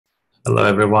Hello,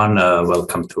 everyone.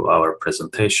 Welcome to our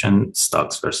presentation,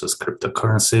 Stocks versus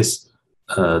Cryptocurrencies.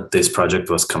 This project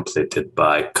was completed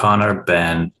by Connor,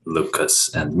 Ben,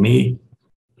 Lucas, and me.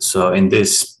 So in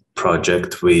this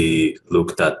project, we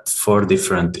looked at 4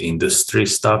 different industry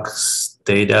stocks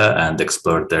data and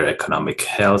explored their economic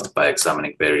health by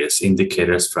examining various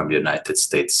indicators from United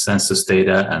States Census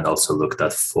data, and also looked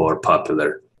at 4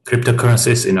 popular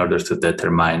cryptocurrencies in order to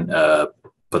determine a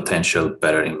potential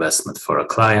better investment for a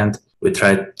client. We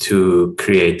tried to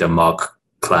create a mock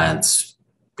client's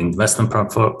investment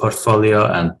portfolio,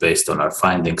 and based on our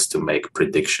findings to make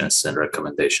predictions and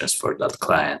recommendations for that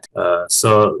client.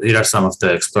 So here are some of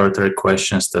the exploratory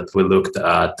questions that we looked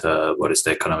at. What is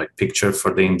the economic picture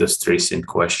for the industries in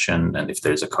question, and if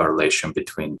there's a correlation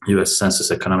between US Census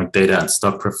economic data and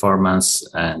stock performance,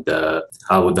 and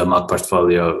how would the mock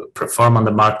portfolio perform on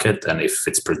the market, and if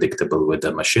it's predictable with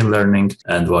the machine learning,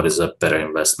 and what is a better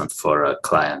investment for a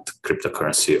client,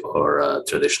 cryptocurrency or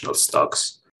traditional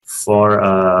stocks. For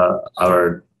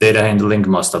our data handling,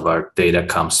 most of our data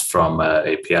comes from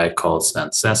API calls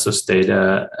and census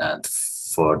data. And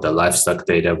for the livestock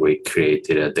data, we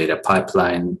created a data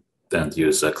pipeline and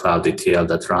use a cloud ETL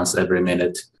that runs every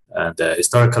minute. And the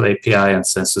historical API and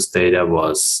census data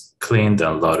was cleaned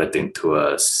and loaded into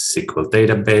a SQL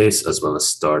database, as well as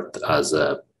stored as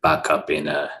a backup in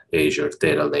a Azure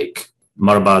data lake.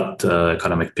 More about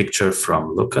economic picture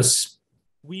from Lucas.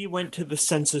 We went to the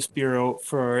Census Bureau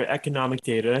for economic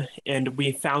data, and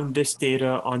we found this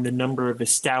data on the number of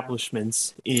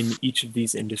establishments in each of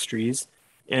these industries.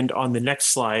 And on the next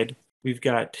slide, we've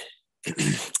got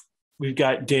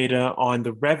data on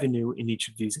the revenue in each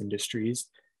of these industries.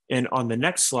 And on the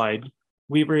next slide,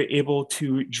 we were able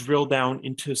to drill down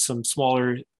into some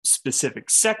smaller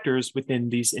specific sectors within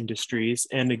these industries,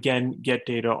 and again, get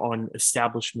data on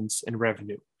establishments and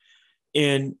revenue.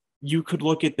 And you could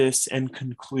look at this and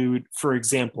conclude, for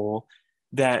example,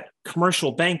 that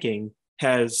commercial banking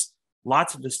has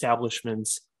lots of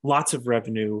establishments, lots of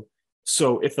revenue.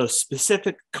 So if a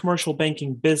specific commercial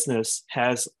banking business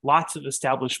has lots of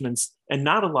establishments and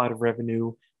not a lot of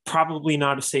revenue, probably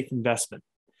not a safe investment.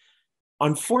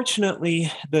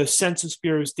 Unfortunately, the Census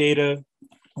Bureau's data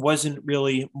wasn't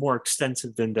really more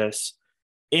extensive than this,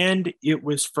 and it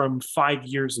was from 5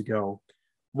 years ago,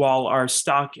 while our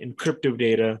stock and crypto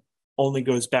data only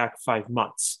goes back 5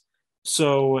 months.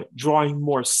 So drawing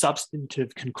more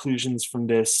substantive conclusions from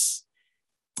this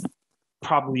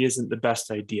probably isn't the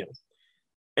best idea.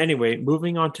 Anyway,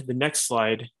 moving on to the next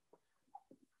slide,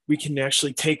 we can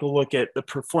actually take a look at the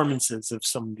performances of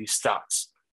some of these stocks.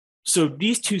 So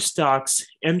these 2 stocks,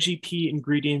 MGP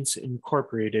Ingredients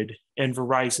Incorporated and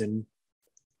Verizon,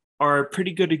 are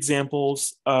pretty good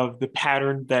examples of the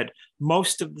pattern that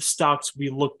most of the stocks we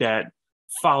looked at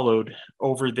followed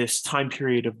over this time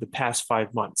period of the past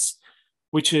 5 months,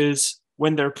 which is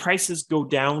when their prices go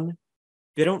down,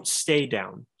 they don't stay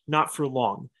down, not for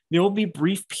long. There will be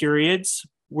brief periods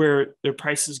where their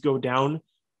prices go down,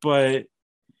 but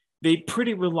they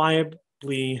pretty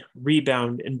reliably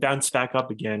rebound and bounce back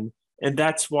up again. And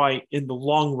that's why in the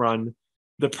long run,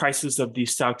 the prices of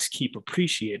these stocks keep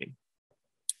appreciating.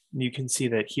 And you can see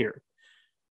that here.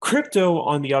 Crypto,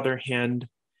 on the other hand,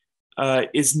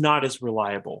 is not as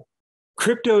reliable.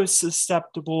 Crypto is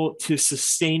susceptible to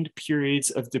sustained periods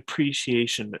of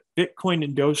depreciation. Bitcoin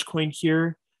and Dogecoin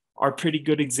here are pretty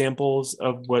good examples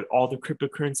of what all the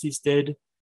cryptocurrencies did.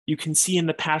 You can see in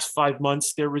the past 5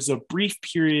 months, there was a brief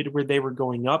period where they were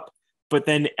going up, but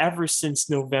then ever since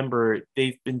November,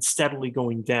 they've been steadily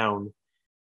going down.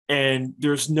 And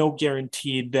there's no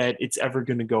guarantee that it's ever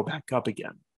going to go back up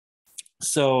again.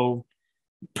 So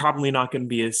probably not going to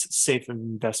be as safe an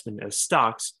investment as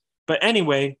stocks. But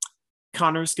anyway,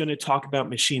 Connor's going to talk about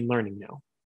machine learning now.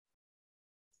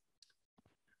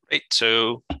 Right.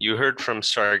 So you heard from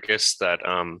Sargis that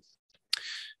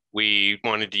we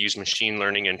wanted to use machine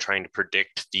learning in trying to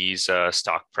predict these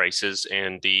stock prices.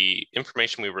 And the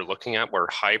information we were looking at were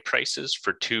high prices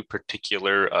for 2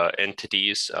 particular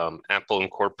entities, Apple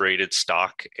Incorporated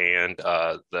stock and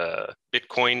the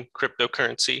Bitcoin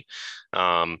cryptocurrency.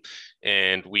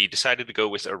 And we decided to go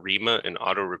with ARIMA and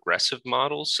autoregressive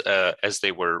models as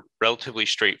they were relatively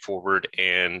straightforward,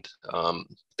 and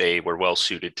they were well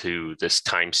suited to this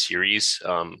time series,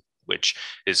 which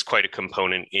is quite a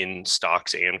component in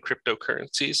stocks and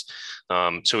cryptocurrencies.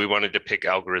 So we wanted to pick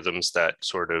algorithms that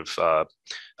sort of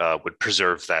would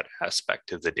preserve that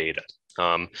aspect of the data.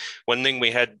 One thing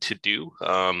we had to do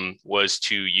was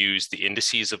to use the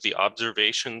indices of the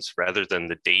observations rather than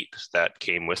the date that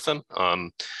came with them.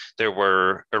 There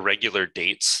were irregular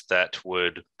dates that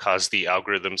would cause the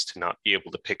algorithms to not be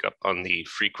able to pick up on the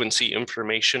frequency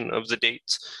information of the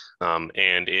dates.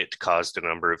 And it caused a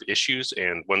number of issues.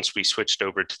 And once we switched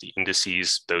over to the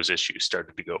indices, those issues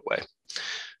started to go away.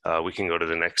 We can go to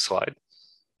the next slide.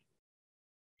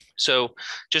 So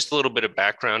just a little bit of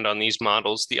background on these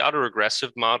models. The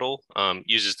autoregressive model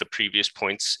uses the previous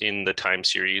points in the time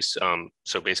series.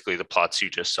 So basically the plots you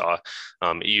just saw,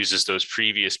 it uses those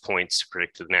previous points to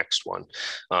predict the next one.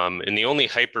 And the only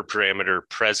hyperparameter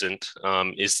present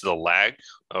is the lag,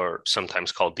 or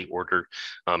sometimes called the order.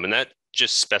 And that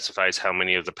just specifies how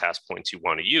many of the pass points you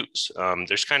want to use.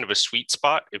 There's kind of a sweet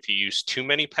spot. If you use too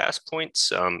many pass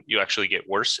points, you actually get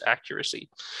worse accuracy.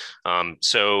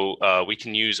 So we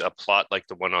can use a plot like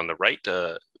the one on the right,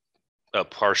 a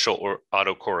partial or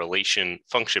autocorrelation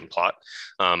function plot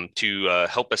to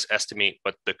help us estimate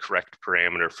what the correct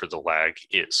parameter for the lag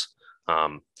is.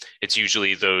 It's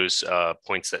usually those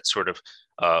points that sort of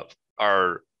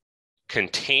are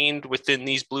contained within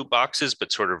these blue boxes,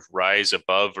 but sort of rise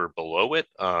above or below it.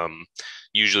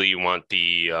 Usually you want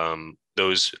the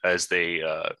those as they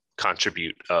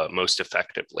contribute most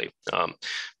effectively.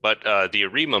 But the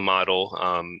ARIMA model,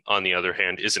 on the other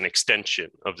hand, is an extension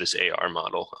of this AR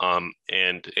model,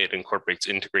 and it incorporates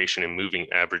integration and moving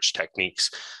average techniques.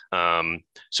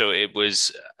 So it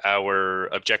was our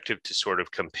objective to sort of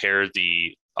compare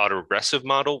the autoregressive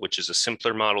model, which is a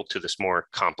simpler model, to this more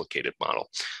complicated model.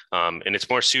 And it's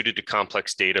more suited to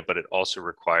complex data, but it also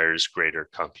requires greater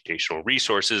computational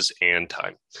resources and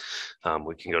time.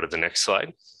 We can go to the next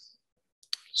slide.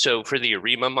 So for the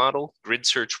ARIMA model, grid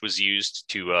search was used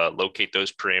to locate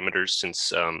those parameters,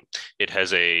 since it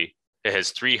has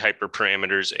 3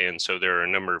 hyperparameters, and so there are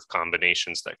a number of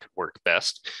combinations that could work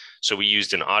best. So we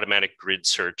used an automatic grid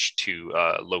search to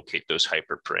locate those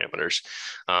hyperparameters.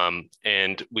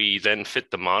 And we then fit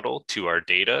the model to our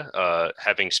data,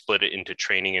 having split it into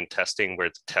training and testing, where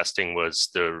the testing was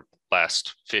the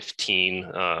last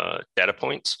 15 data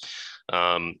points.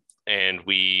 And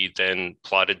we then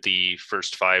plotted the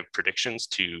first 5 predictions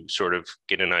to sort of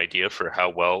get an idea for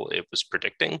how well it was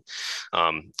predicting.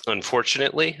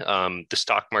 Unfortunately, the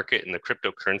stock market and the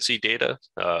cryptocurrency data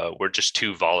were just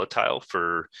too volatile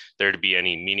for there to be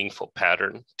any meaningful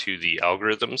pattern to the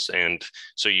algorithms. And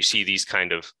so you see these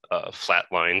kind of flat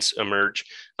lines emerge.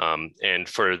 And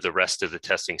for the rest of the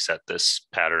testing set, this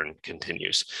pattern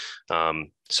continues.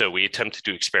 So we attempted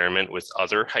to experiment with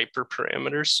other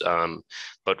hyperparameters,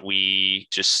 but we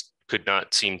just could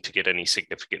not seem to get any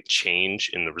significant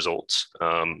change in the results.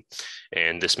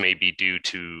 And this may be due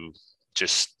to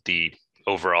just the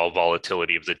overall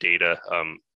volatility of the data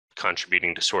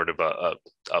contributing to sort of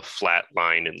a flat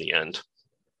line in the end.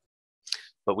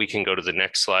 But we can go to the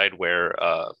next slide, where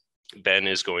Ben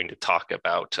is going to talk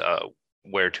about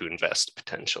where to invest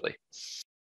potentially.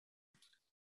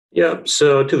 Yeah,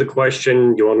 so to the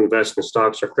question, you want to invest in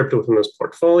stocks or crypto within this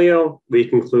portfolio? We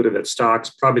concluded that stocks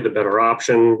probably the better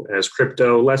option, as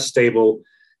crypto less stable,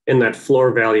 and that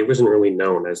floor value isn't really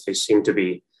known, as they seem to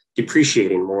be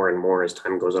depreciating more and more as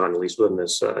time goes on, at least within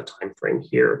this time frame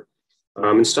here.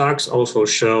 And stocks also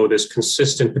show this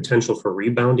consistent potential for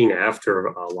rebounding after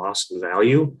a loss in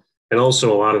value. And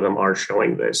also a lot of them are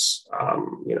showing this,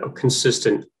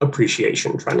 consistent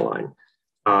appreciation trend line.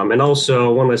 And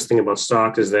also one last thing about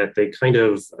stocks is that they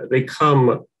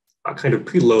come kind of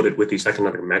preloaded with these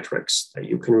economic metrics that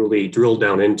you can really drill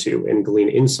down into and glean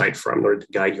insight from in order to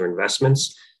guide your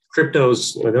investments.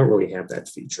 Cryptos, they don't really have that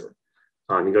feature.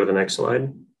 You go to the next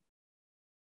slide.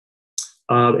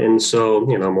 And so,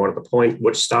 more to the point,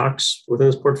 which stocks within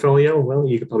this portfolio? Well,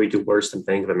 you could probably do worse than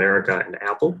Bank of America and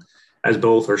Apple, as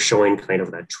both are showing kind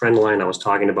of that trend line I was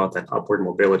talking about, that upward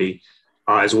mobility,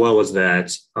 as well as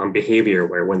that behavior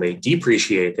where when they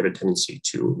depreciate, they have a tendency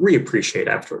to reappreciate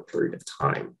after a period of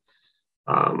time.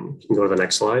 You can go to the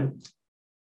next slide.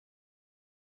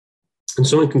 And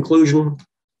so in conclusion,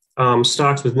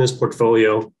 stocks within this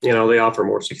portfolio, they offer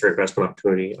more secure investment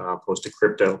opportunity opposed to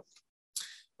crypto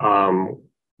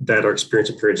that are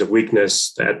experiencing periods of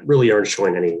weakness that really aren't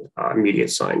showing any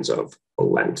immediate signs of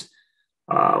relent.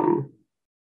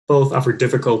 Both offer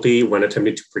difficulty when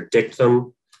attempting to predict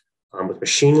them with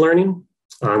machine learning.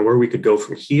 Where we could go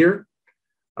from here,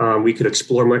 we could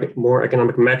explore more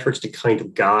economic metrics to kind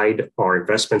of guide our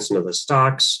investments into the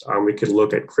stocks. We could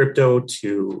look at crypto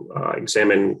to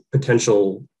examine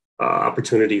potential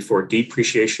opportunity for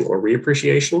depreciation or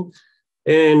reappreciation.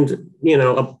 And,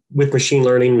 with machine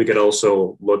learning, we could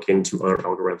also look into other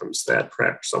algorithms that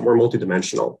perhaps are more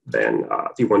multidimensional than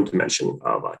the one dimension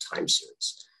of a time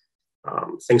series.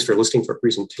 Thanks for listening to our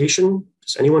presentation.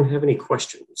 Does anyone have any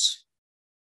questions?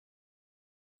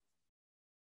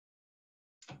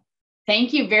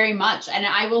 Thank you very much. And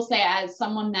I will say, as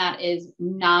someone that is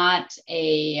not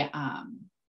a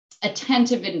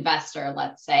attentive investor,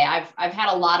 let's say, I've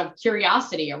had a lot of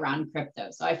curiosity around crypto.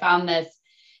 So I found this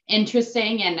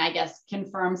interesting, and I guess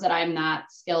confirms that I'm not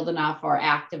skilled enough or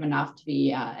active enough to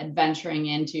be adventuring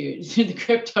into the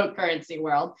cryptocurrency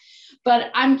world.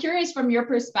 But I'm curious, from your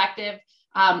perspective,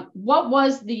 what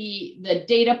was the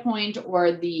data point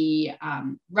or the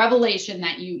revelation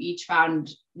that you each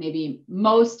found maybe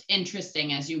most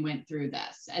interesting as you went through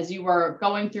this? As you were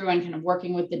going through and kind of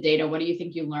working with the data, what do you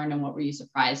think you learned and what were you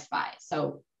surprised by?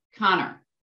 So, Connor.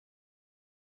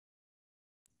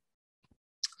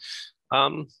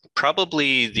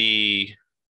 Probably the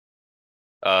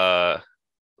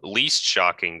least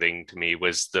shocking thing to me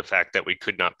was the fact that we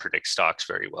could not predict stocks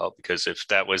very well, because if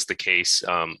that was the case,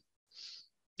 I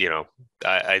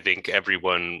think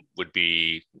everyone would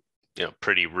be,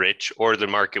 pretty rich, or the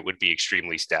market would be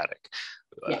extremely static.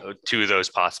 To those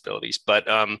possibilities. But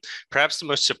perhaps the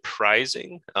most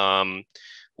surprising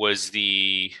was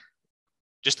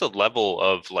just the level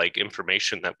of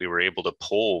information that we were able to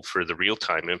pull for the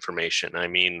real-time information. I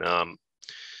mean,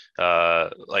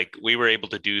 we were able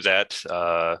to do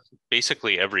that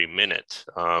basically every minute,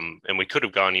 and we could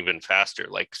have gone even faster,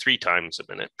 like 3 times a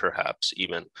minute, perhaps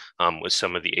even, with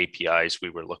some of the APIs we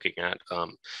were looking at.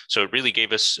 So it really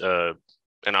gave us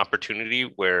an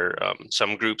opportunity where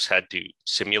some groups had to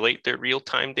simulate their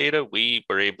real-time data. We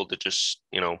were able to just,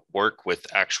 work with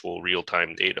actual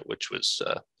real-time data, which was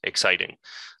exciting.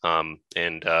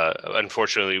 And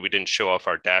unfortunately, we didn't show off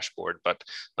our dashboard, but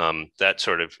that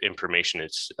sort of information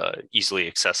is easily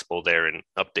accessible there and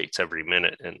updates every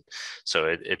minute. And so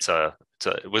it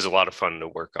was a lot of fun to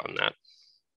work on that.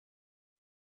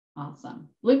 Awesome.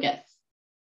 Lucas.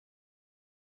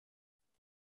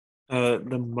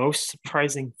 The most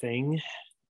surprising thing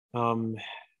I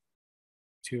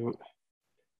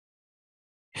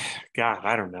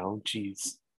don't know,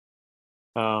 geez.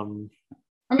 Or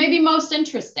maybe most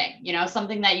interesting,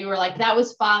 something that you were like, that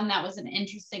was fun. That was an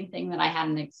interesting thing that I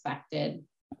hadn't expected.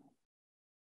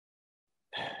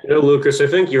 Lucas, I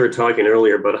think you were talking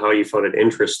earlier about how you found it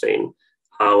interesting,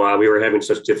 how we were having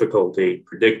such difficulty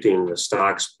predicting the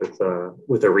stocks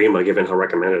with ARIMA, given how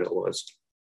recommended it was.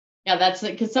 Yeah, that's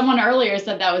because someone earlier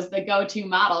said that was the go-to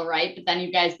model, right? But then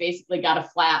you guys basically got a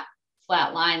flat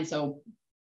line. So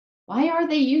why are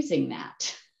they using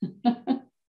that?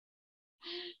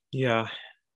 Yeah,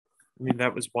 I mean,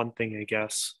 that was one thing, I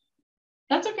guess.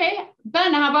 That's okay.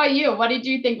 Ben, how about you? What did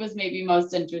you think was maybe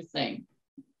most interesting?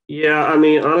 Yeah, I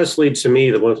mean, honestly, to me,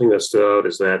 the one thing that stood out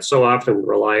is that so often we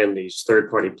rely on these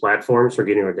third-party platforms for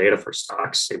getting our data for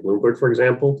stocks, say Bloomberg, for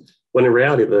example, when in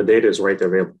reality, the data is right there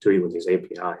available to you with these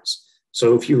APIs.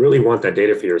 So if you really want that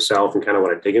data for yourself and kind of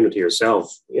want to dig into it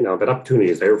yourself, that opportunity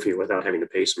is there for you without having to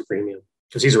pay some premium,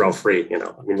 because these are all free,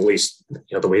 at least,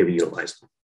 the way we utilize them.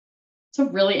 It's a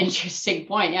really interesting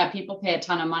point. Yeah, people pay a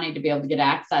ton of money to be able to get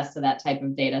access to that type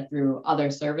of data through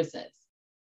other services.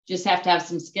 Just have to have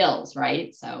some skills,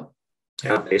 right? So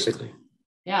yeah, basically.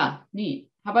 Yeah, neat.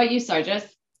 How about you, Sargis?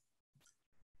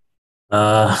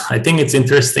 I think it's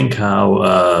interesting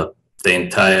how the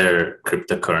entire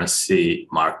cryptocurrency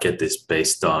market is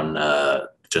based on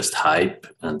just hype,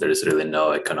 and there's really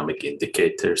no economic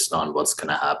indicators on what's going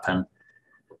to happen.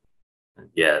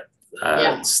 Yet,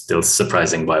 it's still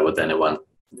surprising, why would anyone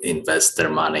invest their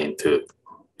money into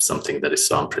something that is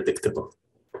so unpredictable?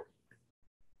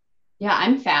 Yeah,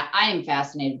 I am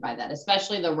fascinated by that,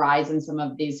 especially the rise in some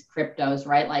of these cryptos,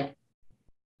 right? Like,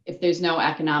 if there's no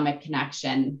economic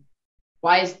connection,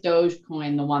 why is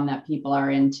Dogecoin the one that people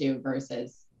are into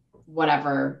versus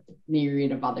whatever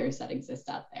myriad of others that exist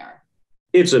out there?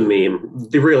 It's a meme.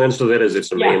 The real answer to that is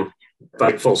it's a meme.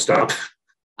 Like, full stop.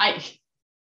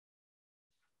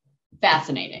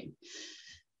 Fascinating.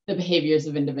 The behaviors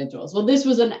of individuals. Well, this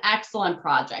was an excellent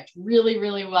project. Really,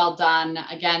 really well done.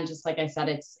 Again, just like I said,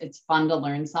 it's fun to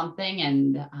learn something,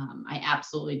 and I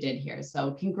absolutely did here.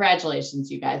 So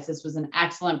congratulations, you guys. This was an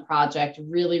excellent project.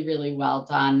 Really, really well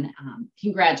done.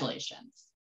 Congratulations.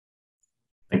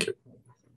 Thank you.